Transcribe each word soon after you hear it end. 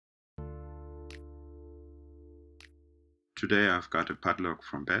Today I've got a padlock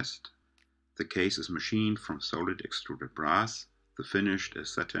from Best. The case is machined from solid extruded brass. The finish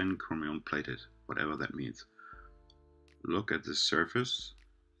is satin chromium plated, whatever that means. Look at this surface,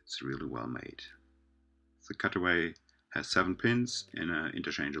 it's really well made. The Cutaway has 7 pins in an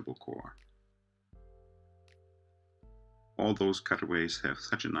interchangeable core. All those cutaways have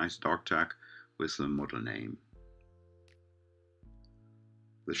such a nice dog tag with the model name.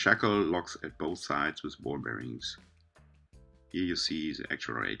 The shackle locks at both sides with ball bearings. Here you see the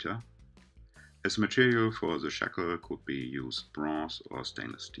actuator. As material for the shackle could be used bronze or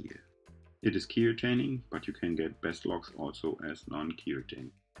stainless steel. It is key retaining, but you can get Best locks also as non-key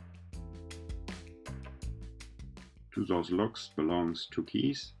retaining. To those locks belongs 2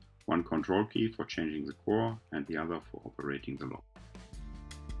 keys, one control key for changing the core and the other for operating the lock.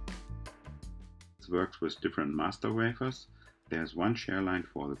 This works with different master wafers. There's one share line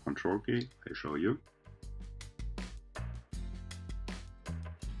for the control key, I'll show you.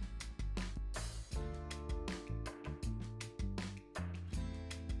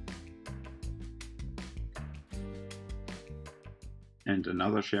 And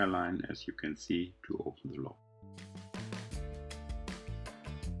another share line, as you can see, to open the lock.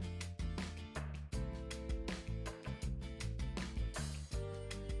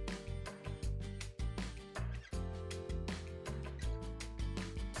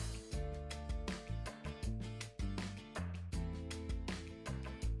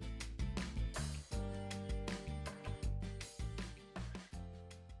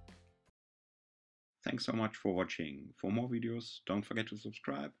 Thanks so much for watching. For more videos, don't forget to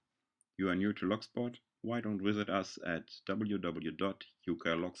subscribe. You are new to Locksport? Why don't visit us at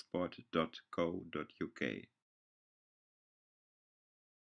www.uklocksport.co.uk.